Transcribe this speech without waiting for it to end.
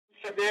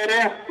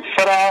dere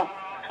fra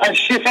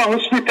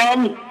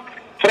Shifasjukhuset,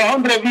 fra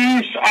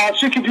hundrevis av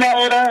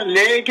sykepleiere,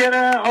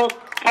 legere og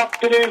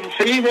tapre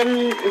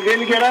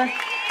frivillige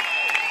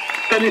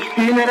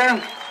palestinere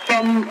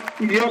som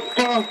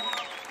jobber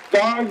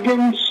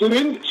dagens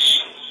rundt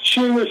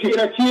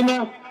 24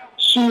 timer,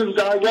 7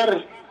 dager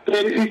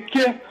per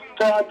uke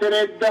på å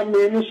redde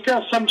mennesker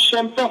som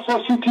kjemper for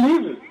sitt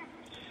liv.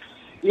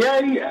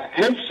 Jeg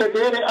hilser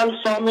dere alle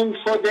sammen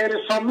for dere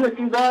samlet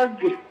i dag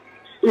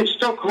i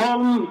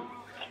Stockholm,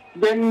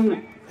 den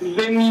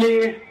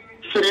vennlige,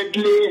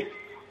 fredelige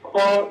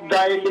og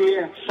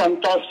deilige,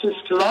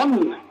 fantastiske land,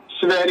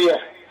 Sverige.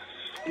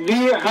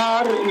 Vi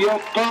har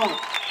jobbet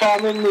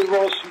sammen med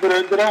våre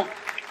brødre,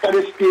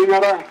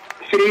 palestinere,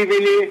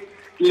 frivillige,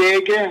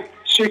 lege,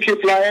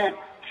 sykepleier,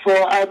 for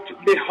å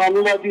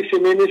behandle disse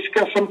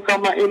mennesker som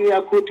kommer inn i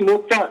akutt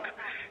mottak.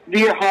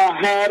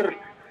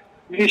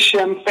 Vi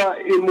kjemper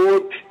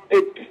imot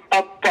et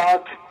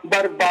attak,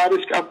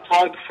 barbarisk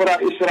attak fra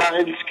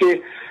israelske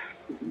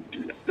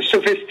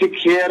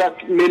sofistikert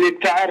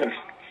militær.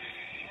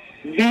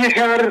 Vi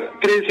har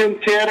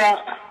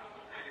presentert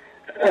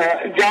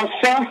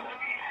Gaza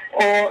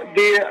og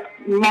de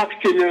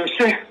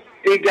makteløse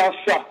i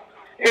Gaza.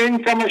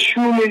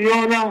 1,7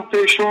 millioner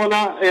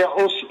personer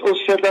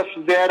utsettes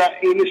hver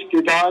eneste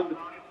dag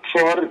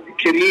for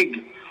krig.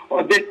 Og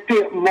dette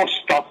må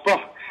stoppe.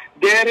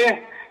 Dere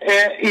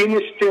er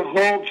eneste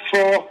håp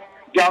for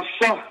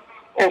Gaza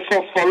og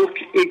for folk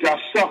i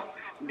Gaza.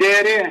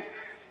 Dere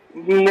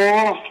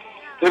må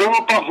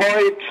rope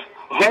høyt,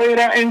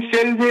 høyere enn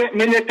selve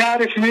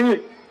militære fly,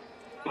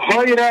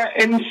 høyere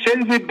enn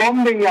selve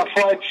bombingen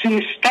for å si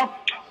stopp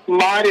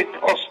Marit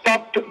og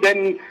stopp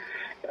den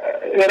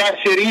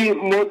raseri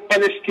mot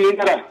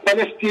palestinere.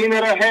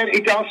 Palestinere her i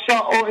Gaza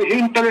og i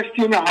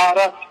Palestina har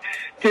rett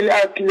til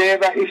å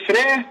leve i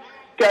fred,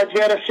 til å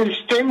være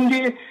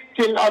selvstendig,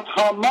 til å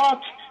ha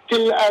mat,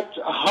 til å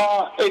ha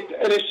et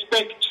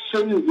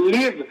respektfullt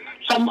liv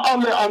som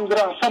alle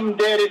andre, som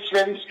dere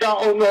svensker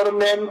og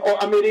nordmenn og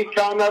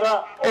amerikanere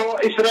og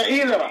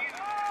israelere.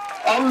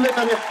 Alle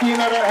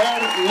palestinere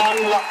her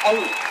mangler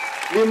alt.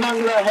 Vi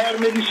mangler her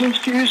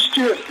medisinske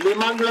utstyr, vi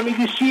mangler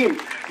medisin,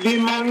 vi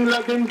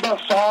mangler den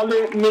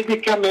basale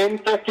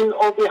medikamenter til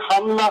å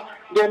behandle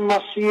den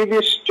massive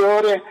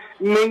større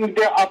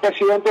mengde av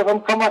pasienter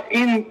som kommer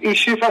inn i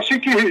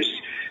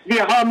Shifasjukhuset.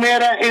 Vi har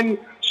mer enn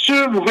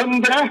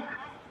 700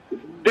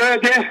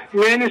 døde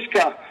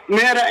mennesker,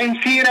 mer enn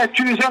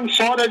 4000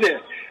 sårede.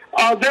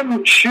 Av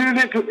dem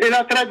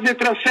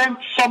 20-30%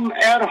 som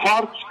er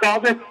hardt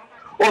skadet,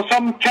 og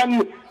som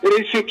kan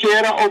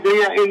risikere å bli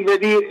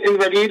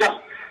invalider.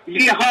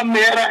 Vi har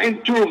mer enn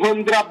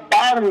 200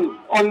 barn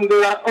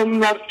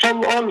under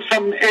 12 år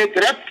som er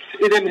drept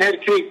i denne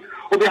krigen.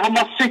 Og vi har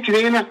masse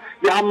kvinner,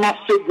 vi har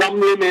masse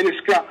gamle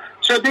mennesker.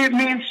 Så det er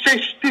min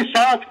siste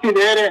sak til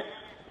dere.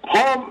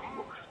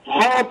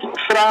 Håp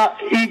fra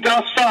i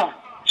Gaza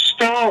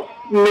står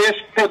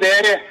mest på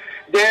dere.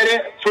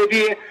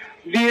 Fordi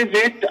vi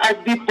vet at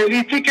de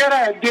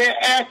politikere, det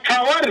er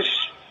kaos.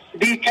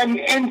 De kan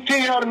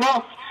ikke gjøre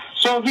noe.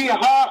 Så vi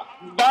har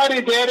bare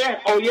dere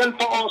å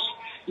hjelpe oss.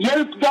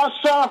 Hjelp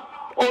Gaza,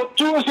 og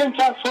tusen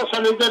takk for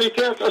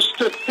solidaritet og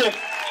støtte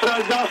fra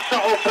Gaza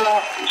og fra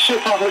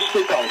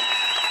Shifasjukhuset.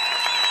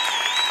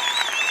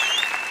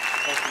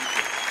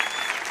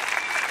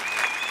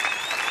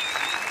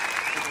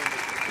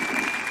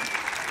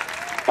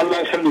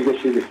 Allah يخليك يا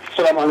سيدي.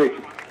 السلام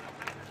عليكم.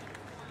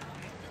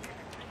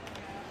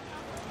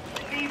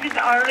 David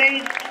are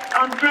raised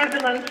on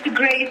prevalence to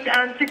grace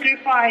and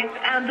sacrifice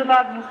and the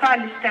love of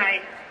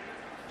Palestine.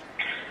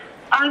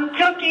 I'm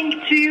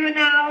talking to you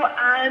now,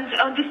 and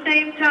on the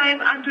same time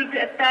under the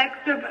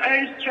attacks of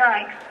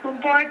airstrikes,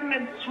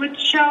 bombardments with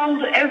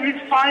shells every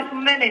 5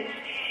 minutes,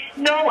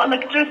 no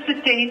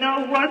electricity,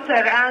 no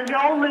water, and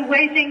only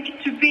waiting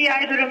to be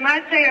either a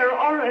massacre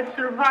or a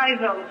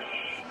survival.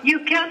 You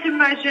can't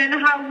imagine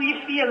how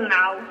we feel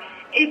now.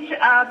 It's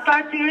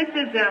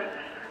patriotism.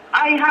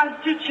 I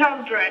have 2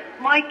 children.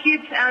 My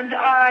kids and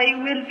I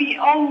will be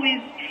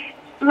always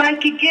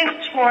like a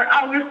gift for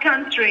our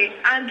country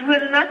and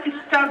will not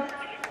stop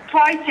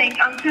fighting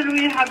until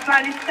we have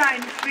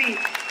Palestine free.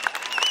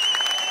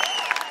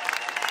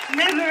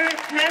 Never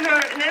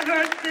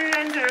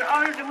surrender,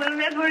 or will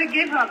never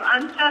give up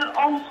until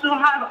also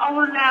have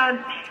our land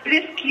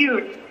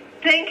rescued.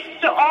 Thanks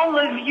to all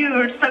of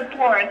your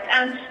support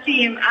and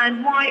esteem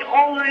and my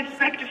all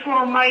respect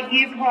for my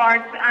deep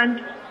heart,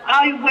 and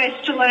I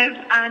wish to live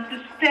and to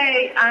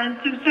stay and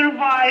to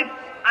survive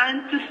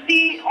and to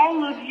see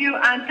all of you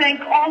and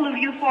thank all of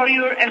you for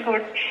your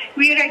efforts.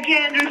 We are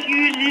again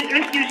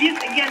refugees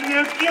again. We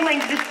are feeling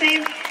the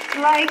same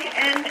like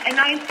in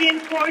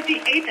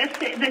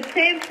 1948, the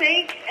same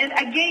thing, and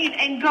again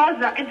in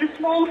Gaza, in the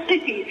small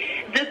city,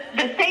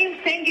 the same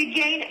thing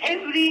again.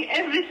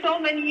 Every so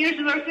many years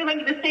we are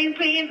feeling the same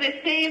pain, the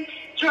same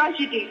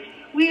tragedy.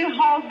 We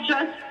hope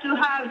just to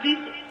have this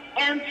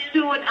end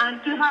soon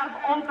and to have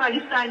all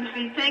Palestine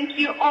free. Thank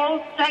you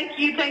all. Thank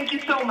you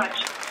so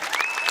much.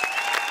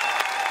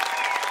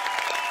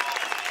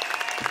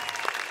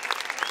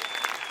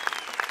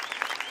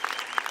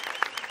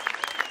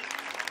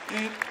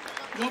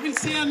 Jag vill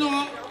säga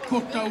några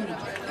korta ord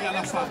i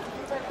alla fall.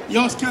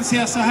 Jag kan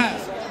säga så här.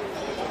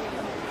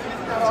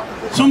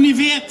 Som ni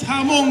vet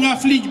har många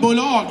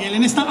flygbolag, eller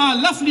nästan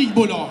alla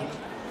flygbolag,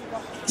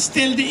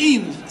 ställde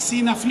in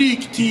sina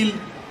flyg till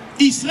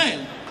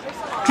Israel.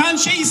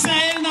 Kanske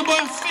israelerna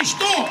börjar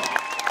förstå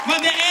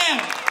vad det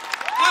är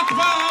att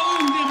vara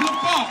under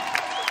blockad.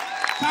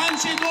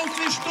 Kanske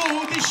de förstår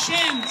hur det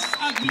känns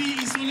att bli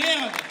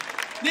isolerade.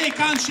 Det är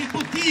kanske på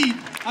tid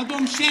att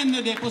de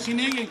känner det på sin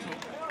egen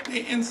kropp. Det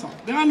är en sak.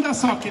 Den andra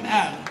saken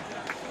är,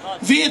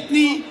 vet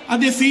ni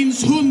att det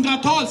finns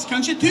hundratals,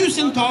 kanske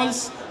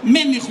tusentals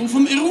människor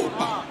från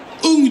Europa,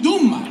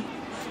 ungdomar,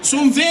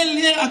 som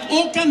väljer att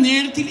åka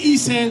ner till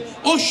Israel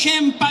och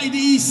kämpa i det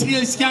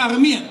israeliska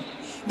armén.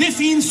 Det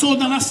finns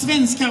sådana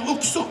svenskar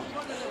också.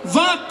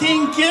 Vad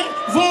tänker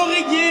vår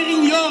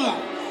regering göra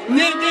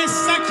när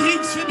dessa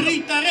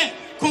krigsförbrytare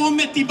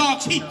kommer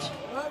tillbaka hit?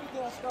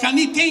 Kan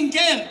ni tänka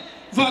er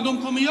vad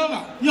de kommer göra?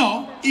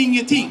 Ja,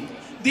 ingenting.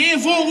 Det är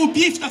vår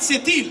uppgift att se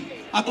till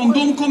att om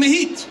de kommer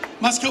hit,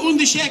 man ska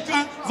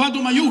undersöka vad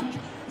de har gjort,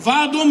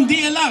 vad de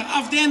delar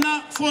av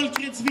denna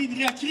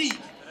folkrättsvidriga krig.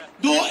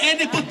 Då är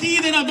det på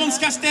tiden att de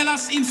ska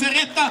ställas inför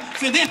rätta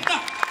för detta.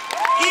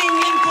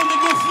 Ingen kommer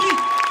gå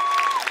fri.